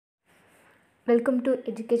Welcome to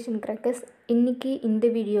education crackers. இன்றைக்கி இந்த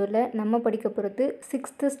வீடியோவில் நம்ம படிக்க போகிறது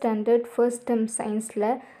 6th ஸ்டாண்டர்ட் ஃபர்ஸ்ட் டெர்ம் சயின்ஸில்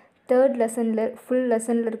தேர்ட் லெசனில் ஃபுல்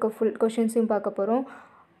லெசனில் இருக்க ஃபுல் கொஷின்ஸையும் பார்க்க போகிறோம்.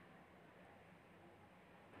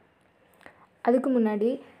 அதுக்கு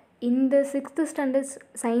முன்னாடி இந்த 6th ஸ்டாண்டர்ட்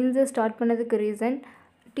சயின்ஸை ஸ்டார்ட் பண்ணதுக்கு ரீசன்,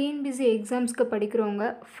 டிஎன்பிசி எக்ஸாம்ஸ்க்கு படிக்கிறவங்க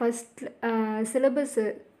ஃபஸ்ட்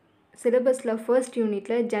சிலபஸில் ஃபர்ஸ்ட்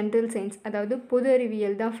யூனிட்டில் ஜென்ரல் சயின்ஸ், அதாவது பொது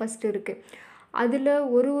அறிவியல் தான் ஃபஸ்ட்டு இருக்குது. அதில்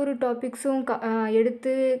ஒரு டாபிக்ஸும்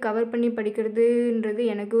எடுத்து கவர் பண்ணி படிக்கிறதுன்றது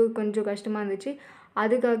எனக்கு கொஞ்சம் கஷ்டமாக இருந்துச்சு.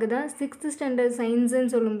 அதுக்காக தான் 6th ஸ்டாண்டர்ட்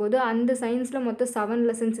சயின்ஸுன்னு சொல்லும்போது அந்த சயின்ஸில் மொத்தம் 7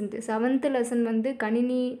 லெசன்ஸ் இருந்துச்சு. 7th லெசன்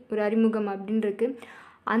கணினி ஒரு அறிமுகம் அப்படின்னு இருக்குது.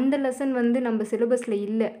 அந்த லெசன் நம்ம சிலபஸில்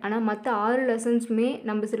இல்லை, ஆனால் மற்ற 6 லெசன்ஸுமே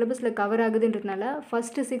நம்ம சிலபஸில் கவர் ஆகுதுன்றதுனால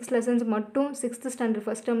ஃபஸ்ட்டு 6 லெசன்ஸ் மட்டும் 6th ஸ்டாண்டர்ட்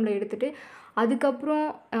ஃபஸ்ட் டேர்மில் எடுத்துகிட்டு அதுக்கப்புறம்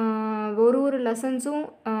ஒரு லெசன்ஸும்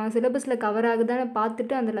சிலபஸில் கவர் ஆகுதான்னு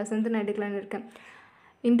பார்த்துட்டு அந்த லெசன்ஸை நான் எடுக்கலான்னு இருக்கேன்.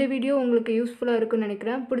 இந்த வீடியோ உங்களுக்கு யூஸ்ஃபுல்லாக இருக்குன்னு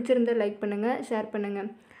நினைக்கிறேன். பிடிச்சிருந்தா லைக் பண்ணுங்கள், ஷேர் பண்ணுங்கள்.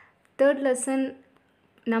 தேர்ட் லெசன்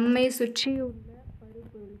நம்மை சுற்றியுள்ள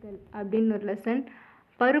பருப்பொருள்கள் அப்படின்னு ஒரு லெசன்.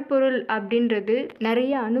 பருப்பொருள் அப்படின்றது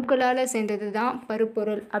நிறைய அணுக்களால் சேர்ந்தது தான்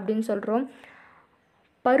பருப்பொருள் அப்படின்னு சொல்கிறோம்.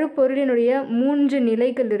 பருப்பொருளினுடைய 3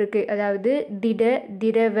 நிலைகள் இருக்குது, அதாவது திட,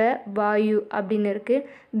 திரவ, வாயு அப்படின்னு இருக்குது.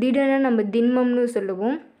 திடனா நம்ம திண்மம்னு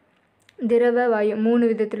சொல்லுவோம், திரவ, வாயு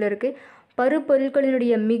 3 விதத்தில் இருக்குது.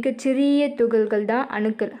 பருப்பொருட்களினுடைய மிகச்சிறிய துகள்கள் தான்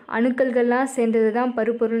அணுக்கள். அணுக்கள்கள்லாம் சேர்ந்தது தான்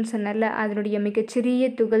பருப்பொருள்னு சொன்னல, அதனுடைய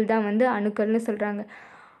மிகச்சிறிய துகள் தான் அணுக்கள்னு சொல்கிறாங்க.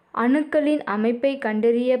 அணுக்களின் அமைப்பை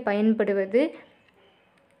கண்டறிய பயன்படுவது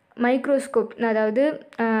மைக்ரோஸ்கோப். அதாவது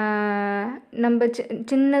நம்ம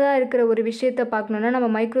சின்னதாக இருக்கிற ஒரு விஷயத்தை பார்க்கணுன்னா நம்ம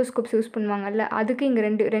மைக்ரோஸ்கோப்ஸ் யூஸ் பண்ணுவாங்கல்ல, அதுக்கு இங்கே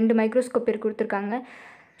ரெண்டு மைக்ரோஸ்கோப் பேர் கொடுத்துருக்காங்க.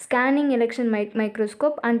 Scanning electron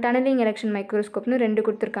microscope and tunnelling electron மைக்ரோஸ்கோப்னு 2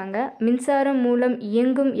 கொடுத்துருக்காங்க. மின்சாரம் மூலம்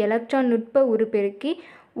இயங்கும் எலக்ட்ரான் நுட்ப உருப்பெருக்கி,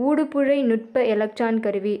 ஊடுபுழை நுட்ப எலக்ட்ரான்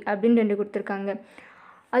கருவி அப்படின்னு 2 கொடுத்துருக்காங்க.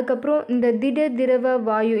 அதுக்கப்புறம் இந்த திட, திரவ,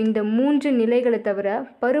 வாயு இந்த 3 நிலைகளை தவிர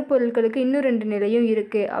பருப்பொருட்களுக்கு இன்னும் 2 நிலையும்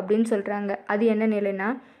இருக்குது அப்படின்னு சொல்கிறாங்க. அது என்ன நிலைனா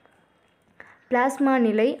பிளாஸ்மா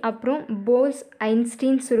நிலை, அப்புறம் போல்ஸ்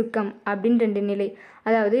ஐன்ஸ்டீன் சுருக்கம் அப்படின்னு 2 நிலை.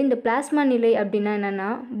 அதாவது இந்த பிளாஸ்மா நிலை அப்படின்னா என்னென்னா,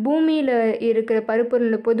 பூமியில் இருக்கிற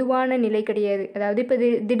பருப்பொருள் பொதுவான நிலை கிடையாது. அதாவது இப்போ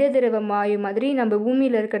திட, திரவ, வாயு மாதிரி நம்ம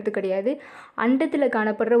பூமியில் இருக்கிறது கிடையாது. அண்டத்தில்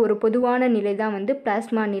காணப்படுற ஒரு பொதுவான நிலை தான்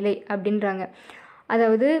பிளாஸ்மா நிலை அப்படின்றாங்க.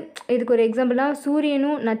 அதாவது இதுக்கு ஒரு எக்ஸாம்பிளாக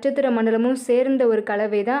சூரியனும் நட்சத்திர மண்டலமும் சேர்ந்த ஒரு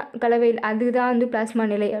கலவை அதுதான் பிளாஸ்மா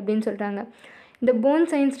நிலை அப்படின்னு சொல்கிறாங்க. இந்த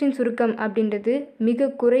போன்ஸ் ஐன்ஸ்டீன் சுருக்கம் அப்படின்றது மிக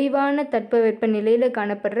குறைவான தட்பவெப்ப நிலையில்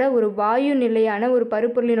காணப்படுற ஒரு வாயு நிலையான ஒரு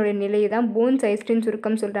பருப்பொருளினுடைய நிலையை தான் போன்ஸ் ஐன்ஸ்டீன்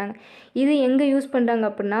சுருக்கம் சொல்கிறாங்க. இது எங்கே யூஸ் பண்ணுறாங்க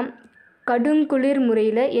அப்படின்னா, கடுங்குளிர்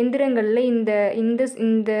முறையில் எந்திரங்களில்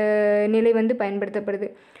இந்த நிலை பயன்படுத்தப்படுது.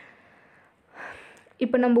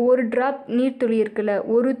 இப்போ நம்ம ஒரு ட்ராப் நீர்த்துளி இருக்குல்ல,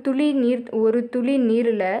 ஒரு துளி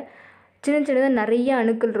நீரில் சின்னதாக நிறைய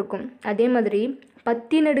அணுக்கள் இருக்கும். அதே மாதிரி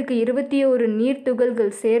 10⁻21 நீர்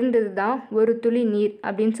துகள்கள் சேர்ந்தது தான் ஒரு துளி நீர்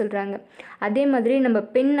அப்படின்னு சொல்கிறாங்க. அதே மாதிரி நம்ம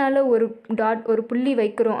பெண்ணால் ஒரு புள்ளி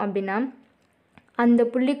வைக்கிறோம் அப்படின்னா அந்த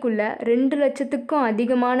புள்ளிக்குள்ளே 2 லட்சத்துக்கும்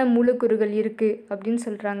அதிகமான மூலக்கூறுகள் இருக்குது அப்படின்னு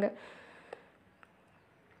சொல்கிறாங்க.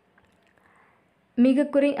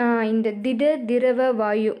 இந்த திட, திரவ,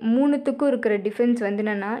 வாயு 3த்துக்கும் இருக்கிற டிஃபரன்ஸ்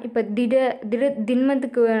என்னென்னா, இப்போ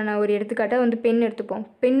திண்மத்துக்கு நான் ஒரு எடுத்துக்காட்டாக பெண் எடுத்துப்போம்.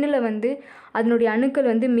 பெண்ணில் அதனுடைய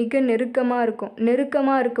அணுக்கள் மிக நெருக்கமாக இருக்கும்.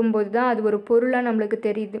 நெருக்கமாக இருக்கும்போது தான் அது ஒரு பொருளாக நம்மளுக்கு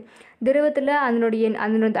தெரியுது. திரவத்தில் அதனுடைய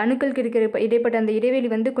அணுக்களுக்கு இருக்கிற இடைப்பட்ட அந்த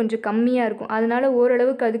இடைவெளி கொஞ்சம் கம்மியாக இருக்கும். அதனால்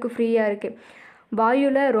ஓரளவுக்கு அதுக்கு ஃப்ரீயாக இருக்குது.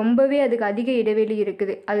 வாயுவில் ரொம்பவே அதுக்கு அதிக இடைவெளி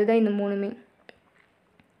இருக்குது. அதுதான் இந்த 3மே.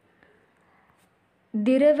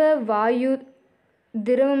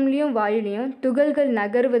 திரவம்லேயும் வாயுலேயும் துகள்கள்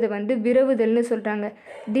நகர்வதை விரவுதல்னு சொல்கிறாங்க.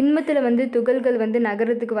 திண்மத்தில் துகள்கள்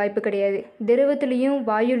நகர்றதுக்கு வாய்ப்பு கிடையாது. திரவத்துலேயும்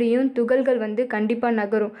வாயுலேயும் துகள்கள் கண்டிப்பாக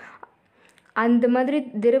நகரும். அந்த மாதிரி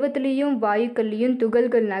திரவத்துலேயும் வாயுக்கள்லேயும்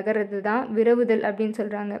துகள்கள் நகர்றது தான் விரவுதல் அப்படின்னு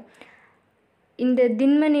சொல்கிறாங்க. இந்த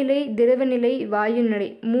திண்ம நிலை, திரவ நிலை, வாயு நிலை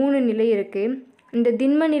 3 நிலை இருக்குது. இந்த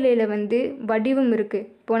திண்ம நிலையில் வடிவம் இருக்குது.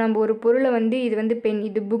 இப்போது நம்ம ஒரு பொருளை இது பென்,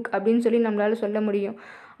 இது புக் அப்படின்னு சொல்லி நம்மளால் சொல்ல முடியும்.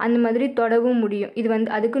 அந்த மாதிரி தொடவும் முடியும். இது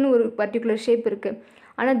அதுக்குன்னு ஒரு பர்டிகுலர் ஷேப் இருக்குது.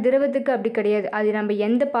 ஆனால் திரவத்துக்கு அப்படி கிடையாது. அது நம்ம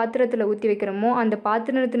எந்த பாத்திரத்தில் ஊற்றி வைக்கிறோமோ அந்த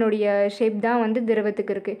பாத்திரத்தினுடைய ஷேப் தான்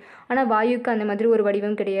திரவத்துக்கு இருக்குது. ஆனால் வாயுக்கு அந்த மாதிரி ஒரு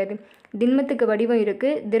வடிவம் கிடையாது. திண்மத்துக்கு வடிவம்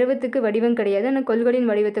இருக்குது, திரவத்துக்கு வடிவம் கிடையாது. ஆனால்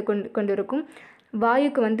கொள்கலின் வடிவத்தை கொண்டு இருக்கும்.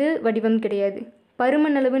 வாயுக்கு வடிவம் கிடையாது.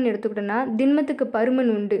 பருமன் அளவுன்னு எடுத்துக்கிட்டோன்னா திண்மத்துக்கு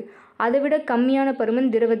பருமன் உண்டு, அதை விட கம்மியான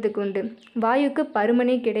பருமன் திரவத்துக்கு உண்டு. வாயுக்கு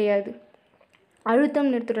பருமனே கிடையாது.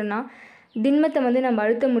 அழுத்தம்னு எடுத்துட்டோன்னா திண்மத்தை நம்ம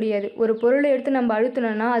அழுத்த முடியாது. ஒரு பொருளை எடுத்து நம்ம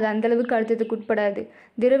அழுத்தினோன்னா அது அந்தளவுக்கு அழுத்தத்துக்கு உட்படாது.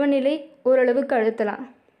 திரவ நிலை ஓரளவுக்கு அழுத்தலாம்,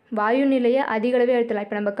 வாயு நிலையை அதிக அளவே அழுத்தலாம்.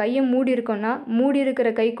 இப்போ நம்ம கையை மூடி இருக்கோம்னா மூடி இருக்கிற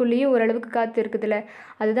கைக்குள்ளேயும் ஓரளவுக்கு காற்று இருக்குதுல்ல,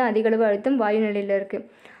 அதுதான் அதிக அளவு அழுத்தம் வாயு நிலையில் இருக்குது.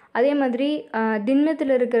 அதே மாதிரி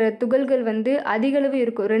திண்மத்தில் இருக்கிற துகள்கள் வந்து அதிகளவு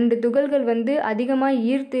இருக்கும். 2 துகள்கள் வந்து அதிகமாக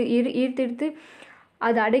ஈர்த்து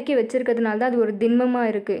அதை அடக்கி வச்சிருக்கிறதுனால தான் அது ஒரு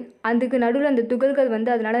திண்மமாக இருக்குது. அதுக்கு நடுவில் அந்த துகள்கள் வந்து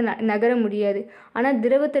அதனால் நகர முடியாது. ஆனால்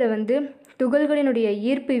திரவத்தில் வந்து துகள்களினுடைய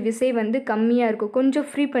ஈர்ப்பு விசை வந்து கம்மியாக இருக்கும், கொஞ்சம்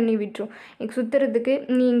ஃப்ரீ பண்ணி விட்டுரும். எனக்கு சுற்றுறதுக்கு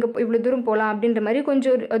நீ இங்கே இவ்வளோ தூரம் போகலாம் அப்படின்ற மாதிரி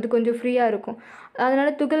அது கொஞ்சம் ஃப்ரீயாக இருக்கும்.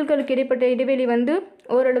 அதனால் துகள்களுக்கு இடைப்பட்ட இடைவெளி வந்து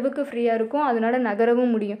ஓரளவுக்கு ஃப்ரீயாக இருக்கும், அதனால்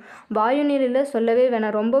நகரவும் முடியும். வாயு நிலையில் சொல்லவே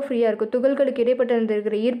வேணாம், ரொம்ப ஃப்ரீயாக இருக்கும். துகள்களுக்கு இடைப்பட்ட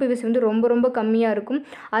இருக்கிற ஈர்ப்பு விசை வந்து ரொம்ப ரொம்ப கம்மியாக இருக்கும்.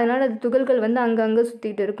 அதனால் அது துகள்கள் வந்து அங்கங்கே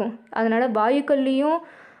சுற்றிட்டு இருக்கும். அதனால் வாயுக்கள்லேயும்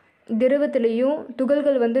திரவத்துலேயும்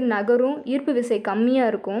துகள்கள் வந்து நகரும், ஈர்ப்பு விசை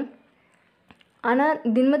கம்மியாக இருக்கும். ஆனால்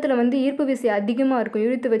திண்மத்தில் வந்து ஈர்ப்பு விசை அதிகமாக இருக்கும்,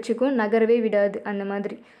 இழுத்து வச்சுக்கும், நகரவே விடாது அந்த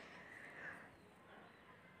மாதிரி.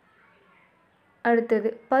 அடுத்தது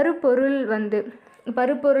பருப்பொருளில்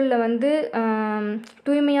வந்து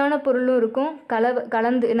தூய்மையான பொருளும் இருக்கும்,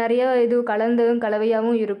 கலந்து நிறையா கலந்ததும்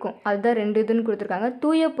கலவையாகவும் இருக்கும். அதுதான் 2 இதுன்னு கொடுத்துருக்காங்க.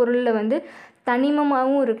 தூய பொருளில் வந்து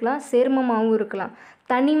தனிமமாகவும் இருக்கலாம், சேர்மமாகவும் இருக்கலாம்.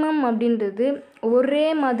 தனிமம் அப்படின்றது ஒரே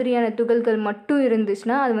மாதிரியான துகள்கள் மட்டும்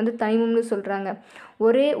இருந்துச்சுன்னா அது வந்து தனிமம்னு சொல்கிறாங்க.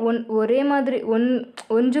 ஒரே மாதிரி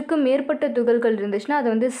ஒன்றுக்கும் மேற்பட்ட துகள்கள் இருந்துச்சுன்னா அது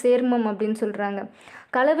வந்து சேர்மம் அப்படின்னு சொல்கிறாங்க.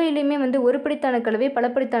 கலவையிலையுமே வந்து ஒருபடித்தான கலவை,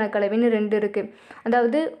 பலப்படித்தான கலவைன்னு 2 இருக்குது.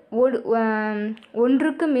 அதாவது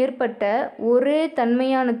ஒன்றுக்கு மேற்பட்ட ஒரே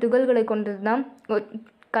தன்மையான துகள்களை கொண்டது தான்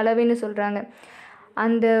கலவைன்னு சொல்கிறாங்க.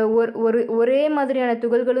 அந்த ஒரே மாதிரியான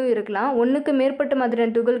துகள்களும் இருக்கலாம், ஒன்றுக்கு மேற்பட்ட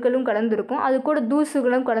மாதிரியான துகள்களும் கலந்துருக்கும், அது கூட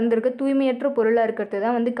தூசுகளும் கலந்துருக்க தூய்மையற்ற பொருளாக இருக்கிறது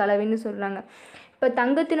தான் வந்து கலவைன்னு சொல்கிறாங்க. இப்போ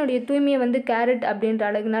தங்கத்தினுடைய தூய்மையை வந்து கேரட் அப்படின்ற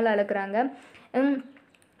அழகுனால் அளக்குறாங்க.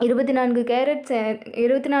 24 கேரட்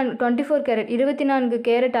 24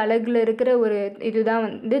 கேரட் அழகில் இருக்கிற ஒரு இதுதான்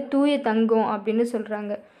வந்து தூய தங்கம் அப்படின்னு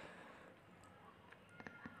சொல்கிறாங்க.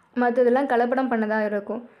 மற்றதெல்லாம் கலப்படம் பண்ணதாக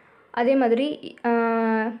இருக்கும். அதே மாதிரி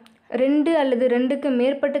 2 அல்லது 2க்கு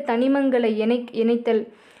மேற்பட்ட தனிமங்களை இணைத்தல்,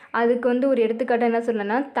 அதுக்கு வந்து ஒரு எடுத்துக்காட்டாக என்ன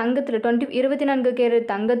சொல்லணும்னா தங்கத்தில் 24 கேரட்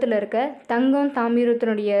தங்கத்தில் இருக்க தங்கம்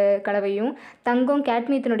தாமிரத்தினுடைய கலவையும் தங்கம்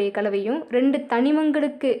கேட்மியத்தினுடைய கலவையும் 2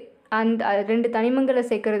 தனிமங்களுக்கு அந்த 2 தனிமங்களை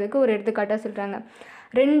சேர்க்கறதுக்கு ஒரு எடுத்துக்காட்டாக சொல்கிறாங்க.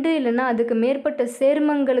 2 இல்லைன்னா அதுக்கு மேற்பட்ட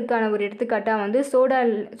சேர்மங்களுக்கான ஒரு எடுத்துக்காட்டாக வந்து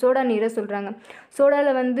சோடா நீரை சொல்கிறாங்க.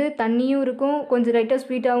 சோடாவில் வந்து தண்ணியும் இருக்கும், கொஞ்சம் லைட்டாக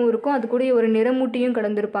ஸ்வீட்டாகவும் இருக்கும், அது கூட ஒரு நிறமூட்டியும்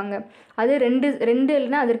கலந்துருப்பாங்க. அது 2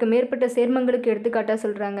 இல்லைன்னா அதற்கு மேற்பட்ட சேர்மங்களுக்கு எடுத்துக்காட்டாக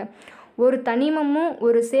சொல்கிறாங்க. ஒரு தனிமமும்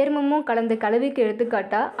ஒரு சேர்மமும் கலந்த கலவைக்கு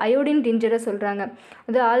எடுத்துக்காட்டாக அயோடின் டிஞ்சரை சொல்கிறாங்க.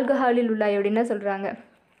 அது ஆல்கஹாலில் உள்ள அயோடினை சொல்கிறாங்க.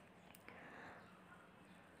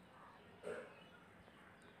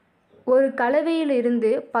 ஒரு கலவையில் இருந்து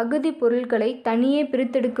பகுதி பொருட்களை தனியே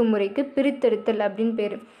பிரித்தெடுக்கும் முறைக்கு பிரித்தெடுத்தல் அப்படின்னு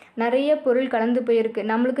பேர். நிறைய பொருள் கலந்து போயிருக்கு,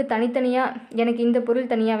 நம்மளுக்கு தனித்தனியாக எனக்கு இந்த பொருள்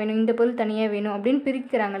தனியாக வேணும், இந்த பொருள் தனியாக வேணும் அப்படின்னு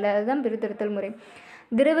பிரிக்கிறாங்கல்ல, அதுதான் பிரித்தெடுத்தல் முறை.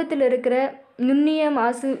 திரவத்தில் இருக்கிற நுண்ணிய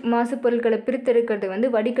மாசு பொருட்களை பிரித்தெடுக்கிறது வந்து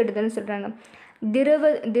வடிகட்டுதல்னு சொல்கிறாங்க.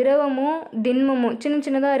 திரவமும் திண்மமும்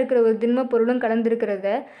சின்னதாக இருக்கிற ஒரு திண்ம பொருளும்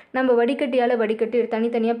கலந்துருக்கிறத நம்ம வடிகட்டி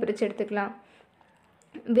தனித்தனியாக பிரித்து எடுத்துக்கலாம்.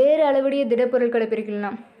 வேறு அளவுடைய திடப்பொருட்களை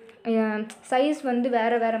பிரிக்கலாம். சைஸ் வந்து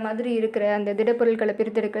வேறு மாதிரி இருக்கிற அந்த திடப்பொருட்களை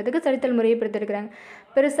பிரித்தெடுக்கிறதுக்கு சரித்தல் முறையை பிரித்தெடுக்கிறாங்க.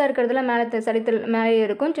 பெருசாக இருக்கிறதுலாம் மேலே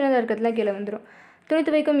இருக்கும், சின்னதாக இருக்கிறதுலாம் கீழே வந்துடும். துணி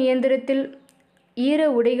துவைக்கும் இயந்திரத்தில் ஈர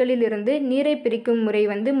உடைகளில் இருந்து நீரை பிரிக்கும் முறை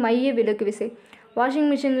வந்து மைய விலக்கு விசை. வாஷிங்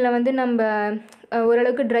மிஷினில் வந்து நம்ம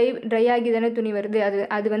ஓரளவுக்கு ட்ரை ஆகி தானே துணி வருது,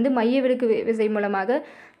 அது வந்து மைய விலக்கு விசை மூலமாக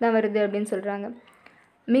தான் வருது அப்படின்னு சொல்கிறாங்க.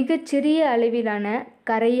 மிகச்சிறிய அளவிலான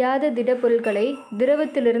கரையாத திடப்பொருட்களை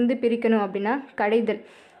திரவத்திலிருந்து பிரிக்கணும் அப்படின்னா கடைதல்.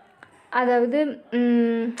 அதாவது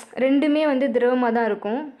 2மே வந்து திரவமாக தான்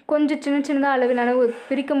இருக்கும், கொஞ்சம் சின்னதாக அளவிலான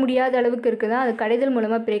பிரிக்க முடியாத அளவுக்கு இருக்குதுன்னா அது கடைதல்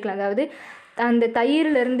மூலமாக பிரிக்கலாம். அதாவது அந்த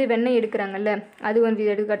தயிரிலேருந்து வெண்ணெய் எடுக்கிறாங்கல்ல, அது வந்து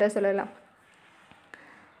இது எடுத்துக்காட்டாக சொல்லலாம்.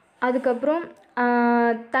 அதுக்கப்புறம்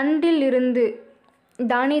தண்டில் இருந்து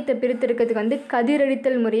தானியத்தை பிரித்தெடுக்கிறதுக்கு வந்து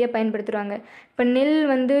கதிரடித்தல் முறையை பயன்படுத்துகிறாங்க. இப்போ நெல்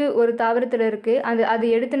வந்து ஒரு தாவரத்தில் இருக்குது, அதை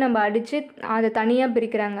எடுத்து நம்ம அடித்து அதை தனியாக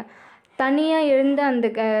பிரிக்கிறாங்க. தனியாக எழுந்த அந்த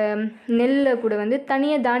நெல்லை கூட வந்து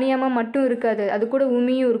தனியாக தானியமாக மட்டும் இருக்காது, அது கூட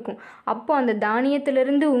உமியும் இருக்கும். அப்போது அந்த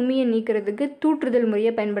தானியத்திலிருந்து உமியை நீக்கிறதுக்கு தூற்றுதல்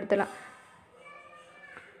முறையை பயன்படுத்தலாம்.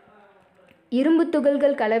 இரும்பு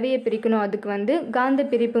துகள்கள் கலவையை பிரிக்கணும், அதுக்கு வந்து காந்த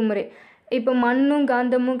பிரிப்பு முறை. இப்போ மண்ணும்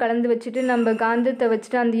காந்தமும் கலந்து வச்சுட்டு நம்ம காந்தத்தை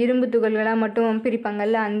வச்சுட்டு அந்த இரும்பு துகள்களாக மட்டும்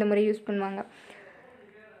பிரிப்பாங்கல்ல, அந்த முறை யூஸ் பண்ணுவாங்க.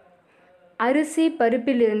 அரிசி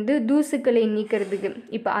பருப்பிலிருந்து தூசுக்களை நீக்கிறதுக்கு,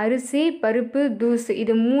 இப்போ அரிசி பருப்பு தூசு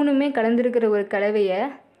இது 3மே கலந்துருக்கிற ஒரு கலவையை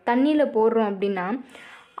தண்ணியில் போடுறோம் அப்படின்னா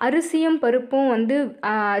அரிசியும் பருப்பும் வந்து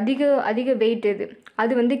அதிக வெயிட்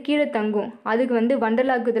அது வந்து கீழே தங்கும், அதுக்கு வந்து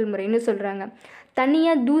வண்டலாக்குதல் முறைன்னு சொல்கிறாங்க.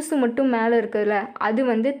 தனியாக தூசு மட்டும் மேலே இருக்குதுல்ல அது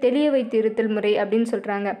வந்து தெளிய வைத்து இருத்தல் முறை அப்படின்னு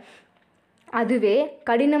சொல்கிறாங்க. அதுவே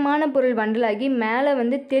கடினமான பொருள் வண்டலாகி மேலே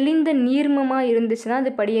வந்து தெளிந்த நீர்மமாக இருந்துச்சுன்னா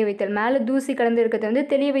அது படிய வைத்தல். மேலே தூசி கலந்து இருக்கிறத வந்து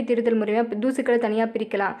தெளிய வைத்து இருத்தல் முறையாக தூசிக்களை தனியாக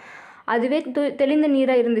பிரிக்கலாம். அதுவே தெளிந்த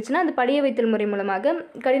நீராக இருந்துச்சுன்னா அது படிய வைத்தல் முறை மூலமாக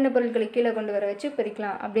கடின பொருட்களை கீழே கொண்டு வர வச்சு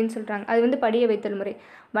பிரிக்கலாம் அப்படின்னு சொல்கிறாங்க. அது வந்து படிய வைத்தல் முறை.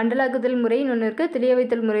 வண்டலாக்குதல் முறைன்னு ஒன்று இருக்குது,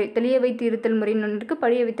 தெளிய வைத்து இருத்தல் முறைன்னு ஒன்று இருக்குது,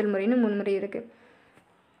 படிய வைத்தல் முறைன்னு 3 முறை இருக்குது.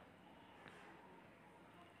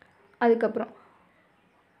 அதுக்கப்புறம்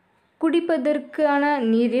குடிப்பதற்கான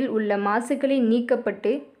நீரில் உள்ள மாசுக்களை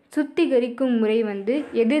நீக்கப்பட்டு சுத்திகரிக்கும் முறை வந்து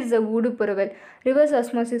எதிர் ஊடு புரவல், ரிவர்ஸ்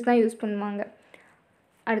ஆஸ்மாசிஸ் தான் யூஸ் பண்ணுவாங்க.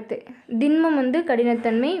 அடுத்து திண்மம் வந்து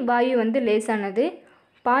கடினத்தன்மை, வாயு வந்து லேசானது.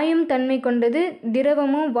 பாயும் தன்மை கொண்டது,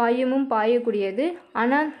 திரவமும் வாயுவும் பாயக்கூடியது,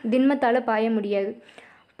 ஆனால் திண்மத்தால் பாய முடியாது.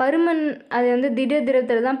 பருமன் அது வந்து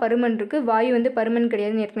திரவத்தில் தான் பருமன் இருக்குது, வாயு வந்து பருமன்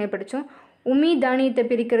கிடையாதுன்னு ஏற்கனவே படித்தோம். உமி தானியத்தை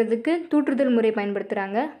பிரிக்கிறதுக்கு தூற்றுதல் முறை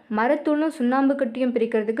பயன்படுத்துகிறாங்க. மரத்தூளும் சுண்ணாம்பு கட்டியும்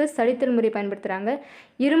பிரிக்கிறதுக்கு சலித்தல் முறை பயன்படுத்துகிறாங்க.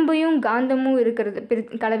 இரும்பையும் காந்தமும்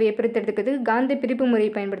கலவையை பிரித்தெடுக்கிறதுக்கு காந்த பிரிப்பு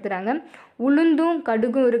முறையை பயன்படுத்துகிறாங்க. உளுந்தும்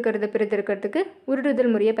கடுகும் இருக்கிறத பிரித்தெடுக்கிறதுக்கு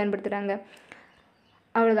உருட்டுதல் முறையை பயன்படுத்துகிறாங்க.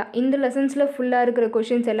 அவ்வளோதான். இந்த லெசன்ஸில் ஃபுல்லாக இருக்கிற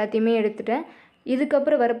கொஷின்ஸ் எல்லாத்தையுமே எடுத்துட்டேன்.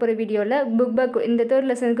 இதுக்கப்புறம் வரப்போகிற வீடியோவில் புக் பேக், இந்த 3rd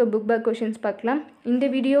லெசனுக்கு புக் பேக் கொஷின்ஸ் பார்க்கலாம். இந்த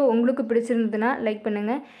வீடியோ உங்களுக்கு பிடிச்சிருந்ததுன்னா லைக்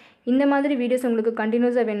பண்ணுங்கள். இந்த மாதிரி வீடியோஸ் உங்களுக்கு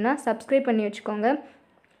கண்டினியூஸாக வேணும்னா சப்ஸ்கிரைப் பண்ணி வச்சுக்கோங்க.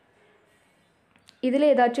 இதில்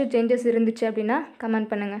ஏதாச்சும் சேஞ்சஸ் இருந்துச்சு அப்படின்னா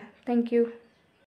கமெண்ட் பண்ணுங்கள். தேங்க்யூ.